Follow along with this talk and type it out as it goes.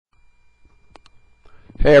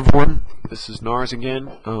Hey everyone, this is Norris again.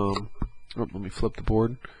 Let me flip the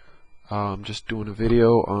board. Just doing a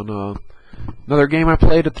video on another game I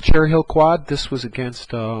played at the Cherry Hill Quad. This was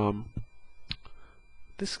against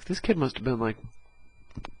this kid must have been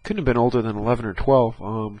couldn't have been older than 11 or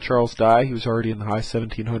 12. Charles Dye. He was already in the high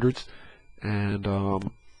 1700s,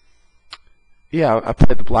 and yeah, I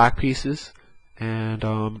played the black pieces, and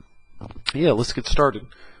yeah, let's get started.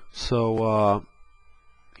 So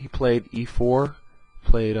he played E4.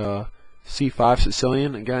 Played C5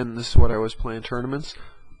 Sicilian. Again, this is what I was playing tournaments.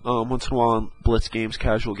 Once in a while in blitz games,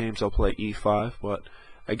 casual games, I'll play E5, but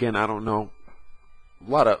again, I don't know a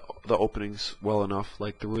lot of the openings well enough,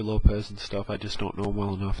 like the Rui Lopez and stuff. I just don't know them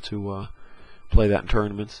well enough to play that in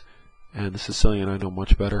tournaments. And the Sicilian I know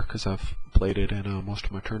much better because I've played it in most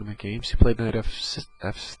of my tournament games. He played knight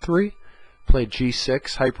F3, played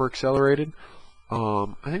G6, hyper accelerated. I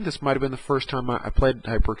think this might have been the first time I played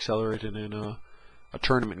hyper accelerated in a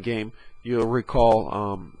tournament game. You'll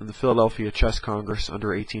recall in the Philadelphia Chess Congress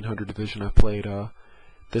under 1800 division I played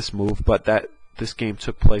this move, but this game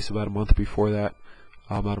took place about a month before that,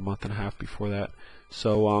 about a month and a half before that.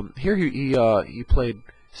 So here he played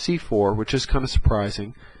C4, which is kind of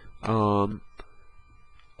surprising. Ultimately,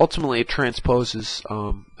 it transposes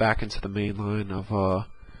back into the main line of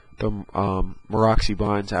the Moroxi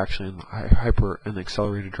binds actually in the hyper and the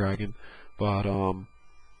accelerated dragon, but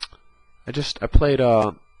I played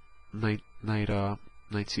knight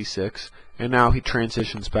C6, and now he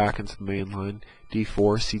transitions back into the main line.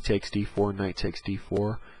 D4, C takes D4, knight takes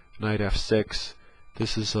D4, knight F6.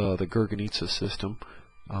 This is the Gurganitsa system.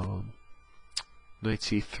 Knight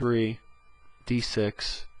C3,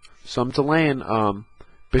 D6. So I'm delaying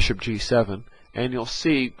bishop G7, and you'll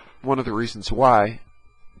see one of the reasons why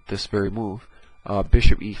this very move,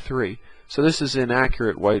 bishop E3. So this is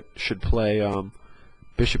inaccurate. White should play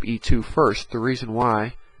bishop E2 first. The reason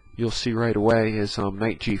why you'll see right away is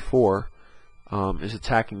knight G4 is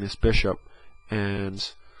attacking this bishop,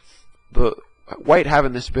 and the white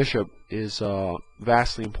having this bishop is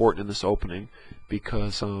vastly important in this opening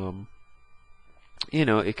because you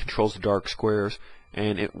know, it controls the dark squares,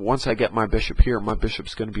 and once I get my bishop here, my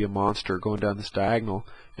bishop's going to be a monster going down this diagonal,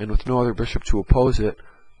 and with no other bishop to oppose it,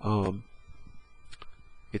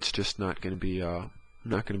 it's just not going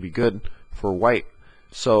to be good for white.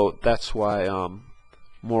 So that's why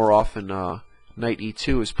more often knight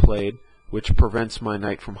E2 is played, which prevents my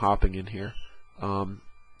knight from hopping in here.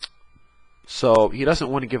 So he doesn't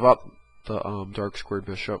want to give up the dark squared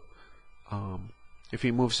bishop. If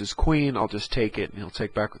he moves his queen, I'll just take it, and he'll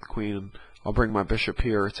take back with the queen, and I'll bring my bishop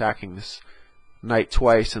here, attacking this knight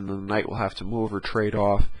twice, and then the knight will have to move or trade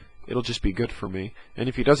off. It'll just be good for me. And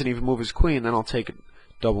if he doesn't even move his queen, then I'll take it,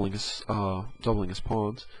 doubling his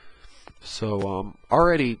pawns. So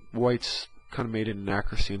already white's kind of made an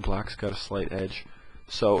inaccuracy, and black's got a slight edge.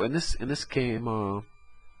 So in this game,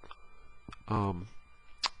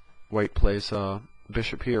 white plays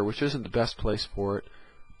bishop here, which isn't the best place for it.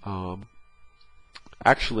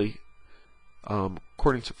 Actually,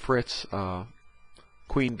 according to Fritz,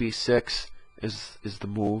 queen B6 is the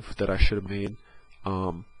move that I should have made,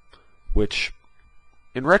 which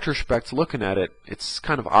in retrospect, looking at it, it's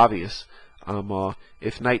kind of obvious.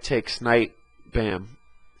 If knight takes knight, bam.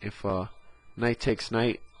 If knight takes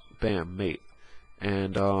knight, bam, mate.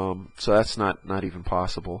 And so that's not even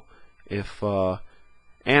possible. If and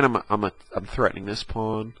I'm threatening this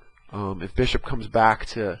pawn. If bishop comes back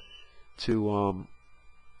to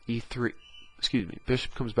E3, excuse me,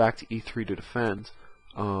 bishop comes back to E3 to defend,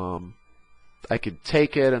 I could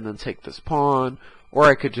take it and then take this pawn, or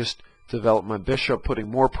I could just develop my bishop, putting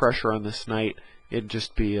more pressure on this knight. It'd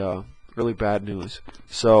just be really bad news.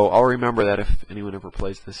 So I'll remember that if anyone ever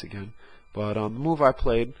plays this again. But the move I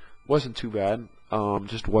played wasn't too bad,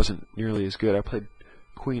 just wasn't nearly as good. I played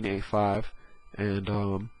queen A5,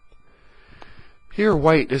 and here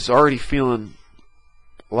white is already feeling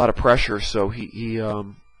a lot of pressure, so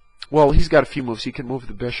well, he's got a few moves. He can move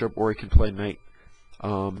the bishop, or he can play knight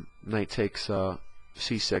takes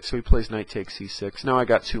C6. So he plays knight takes C6. Now I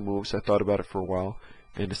got two moves. I thought about it for a while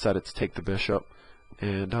and decided to take the bishop.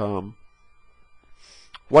 And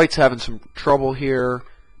white's having some trouble here.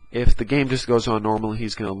 If the game just goes on normally,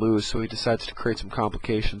 he's going to lose. So he decides to create some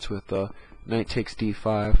complications with knight takes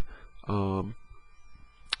D5.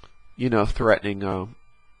 You know, threatening to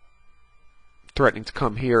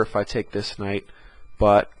come here if I take this knight,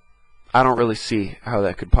 but I don't really see how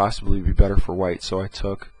that could possibly be better for white. So I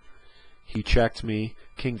took. He checked me.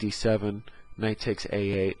 King D7. Knight takes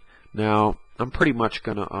A8. Now I'm pretty much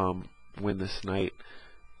gonna win this knight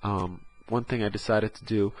one thing I decided to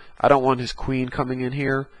do, I don't want his queen coming in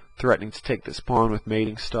here, threatening to take this pawn with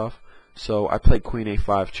mating stuff. So I played queen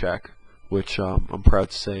a5 check, which I'm proud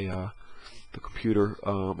to say the computer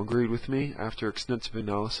agreed with me after extensive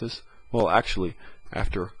analysis. Well, actually,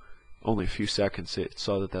 after only a few seconds, it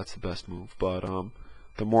saw that that's the best move. But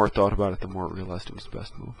the more I thought about it, the more I realized it was the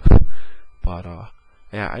best move. But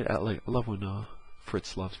yeah, I love when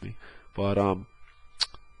Fritz loves me. But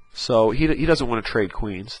so he doesn't want to trade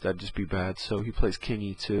queens. That'd just be bad. So he plays king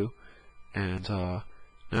e2, and now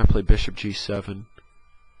I play bishop g7,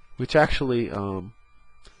 which actually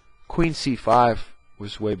queen c5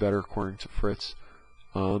 was way better according to Fritz.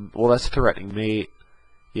 Well, that's threatening mate.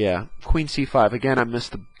 Yeah, queen c5. Again, I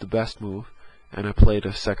missed the best move, and I played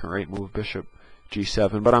a second-rate move, bishop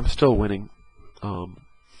g7. But I'm still winning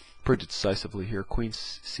pretty decisively here. Queen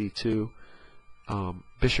c2,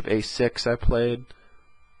 bishop a6 I played,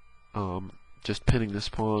 just pinning this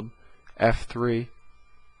pawn. f3,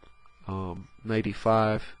 knight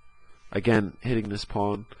e5, again hitting this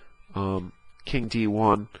pawn. King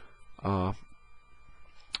d1,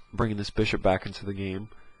 bringing this bishop back into the game.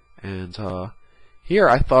 And here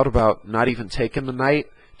I thought about not even taking the knight,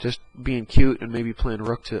 just being cute and maybe playing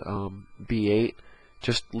rook to b8,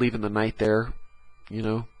 just leaving the knight there, you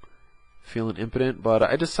know, feeling impotent. But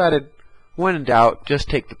I decided, when in doubt, just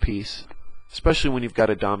take the piece, especially when you've got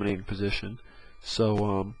a dominating position.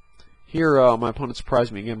 So here my opponent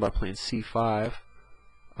surprised me again by playing c5,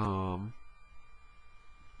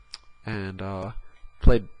 and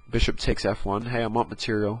played bishop takes f1. Hey, I'm up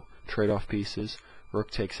material, trade off pieces. Rook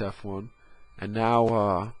takes f1, and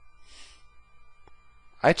now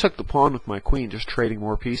I took the pawn with my queen, just trading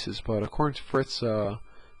more pieces. But according to Fritz,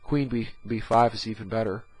 queen b5 is even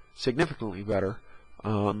better, significantly better.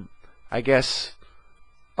 I guess.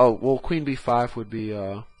 Oh well, queen b5 would be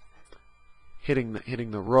hitting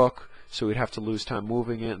the rook, so we'd have to lose time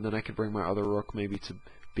moving it, and then I could bring my other rook maybe to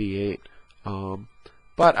b8.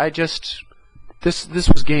 But I just this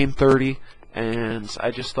was game 30, and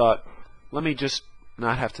I just thought, let me just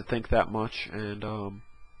not have to think that much, and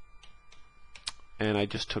I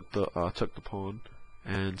just took the pawn,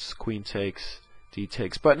 and queen takes, d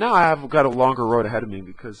takes. But now I've got a longer road ahead of me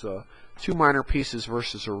because two minor pieces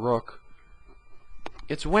versus a rook.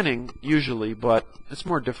 It's winning usually, but it's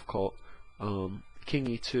more difficult. King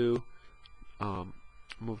e2,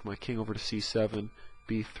 move my king over to c7,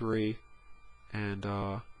 b3, and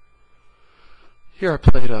here I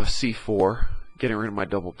played c4, getting rid of my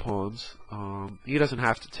double pawns. He doesn't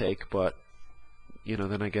have to take, but you know,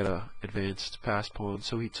 then I get a advanced passed pawn.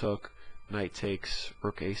 So he took, knight takes,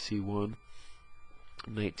 rook ac1,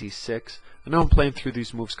 knight d6. I know I'm playing through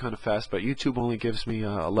these moves kind of fast, but YouTube only gives me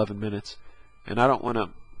 11 minutes, and I don't want to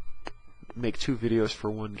make 2 videos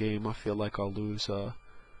for one game. I feel like I'll lose some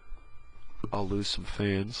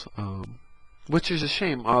fans, which is a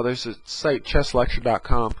shame. There's a site,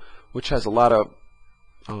 chesslecture.com, which has a lot of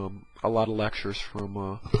lectures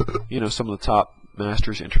from you know, some of the top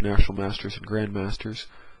masters, international masters, and grandmasters,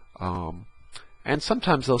 and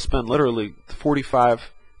sometimes they'll spend literally 45-50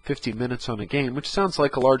 minutes on a game, which sounds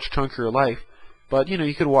like a large chunk of your life, but you know,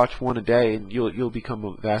 you could watch one a day and you'll become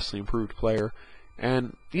a vastly improved player.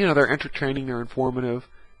 And you know, they're entertaining, they're informative,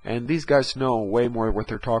 and these guys know way more what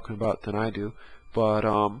they're talking about than I do. But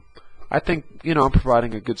I think, you know, I'm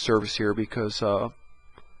providing a good service here because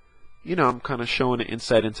you know, I'm kind of showing an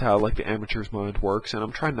insight into how like the amateur's mind works, and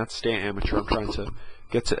I'm trying not to stay amateur. I'm trying to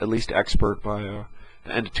get to at least expert by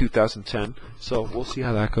the end of 2010. So we'll see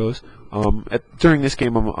how that goes. During this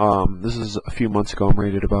game, this is a few months ago. I'm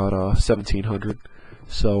rated about 1700.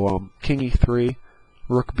 So king e3,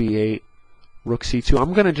 rook b8, rook c2.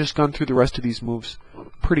 I'm gonna just gun through the rest of these moves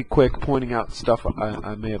pretty quick, pointing out stuff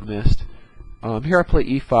I may have missed. Here I play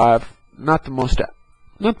e5. Not the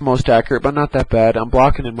most accurate, but not that bad. I'm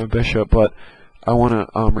blocking in my bishop, but I want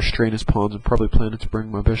to restrain his pawns. I'm probably planning to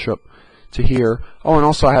bring my bishop to here. Oh, and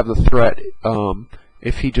also I have the threat,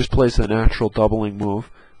 if he just plays the natural doubling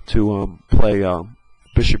move, to play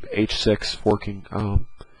bishop h6, forking,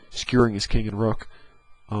 skewering his king and rook.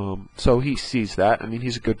 So he sees that. I mean,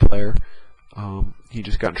 he's a good player. He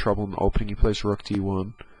just got in trouble in the opening. He plays rook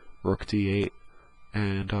d1, rook d8,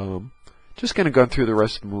 and just going to go through the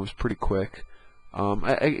rest of the moves pretty quick.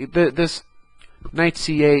 This knight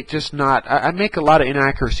c8, just not. I make a lot of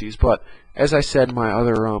inaccuracies, but as I said in my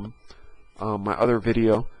other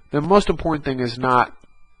video, the most important thing is not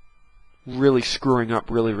really screwing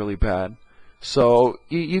up really bad. So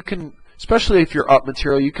you can, especially if you're up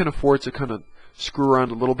material, you can afford to kind of screw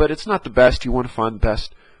around a little bit. It's not the best. You want to find the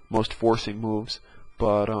best, most forcing moves,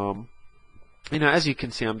 but you know, as you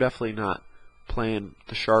can see, I'm definitely not playing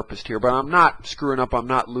the sharpest here, but I'm not screwing up. I'm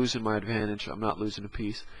not losing my advantage. I'm not losing a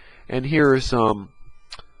piece. And here's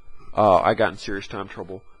I got in serious time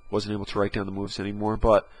trouble. Wasn't able to write down the moves anymore.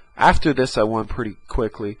 But after this, I won pretty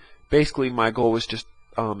quickly. Basically, my goal was just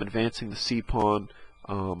advancing the c pawn.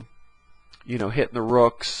 You know, hitting the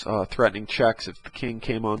rooks, threatening checks if the king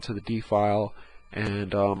came onto the d file,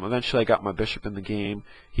 and eventually I got my bishop in the game.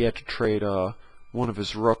 He had to trade one of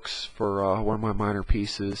his rooks for one of my minor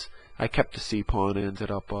pieces. I kept the c pawn and ended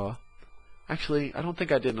up actually I don't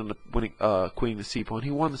think I did end up winning queening the c pawn. He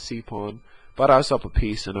won the c pawn, but I was up a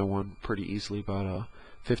piece and I won pretty easily about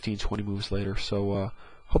 15-20 moves later. So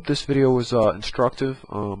hope this video was instructive.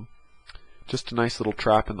 Just a nice little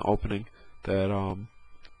trap in the opening that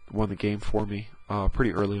won the game for me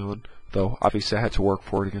pretty early on, though obviously I had to work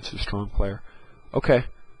for it against a strong player. Okay,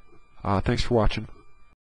 thanks for watching.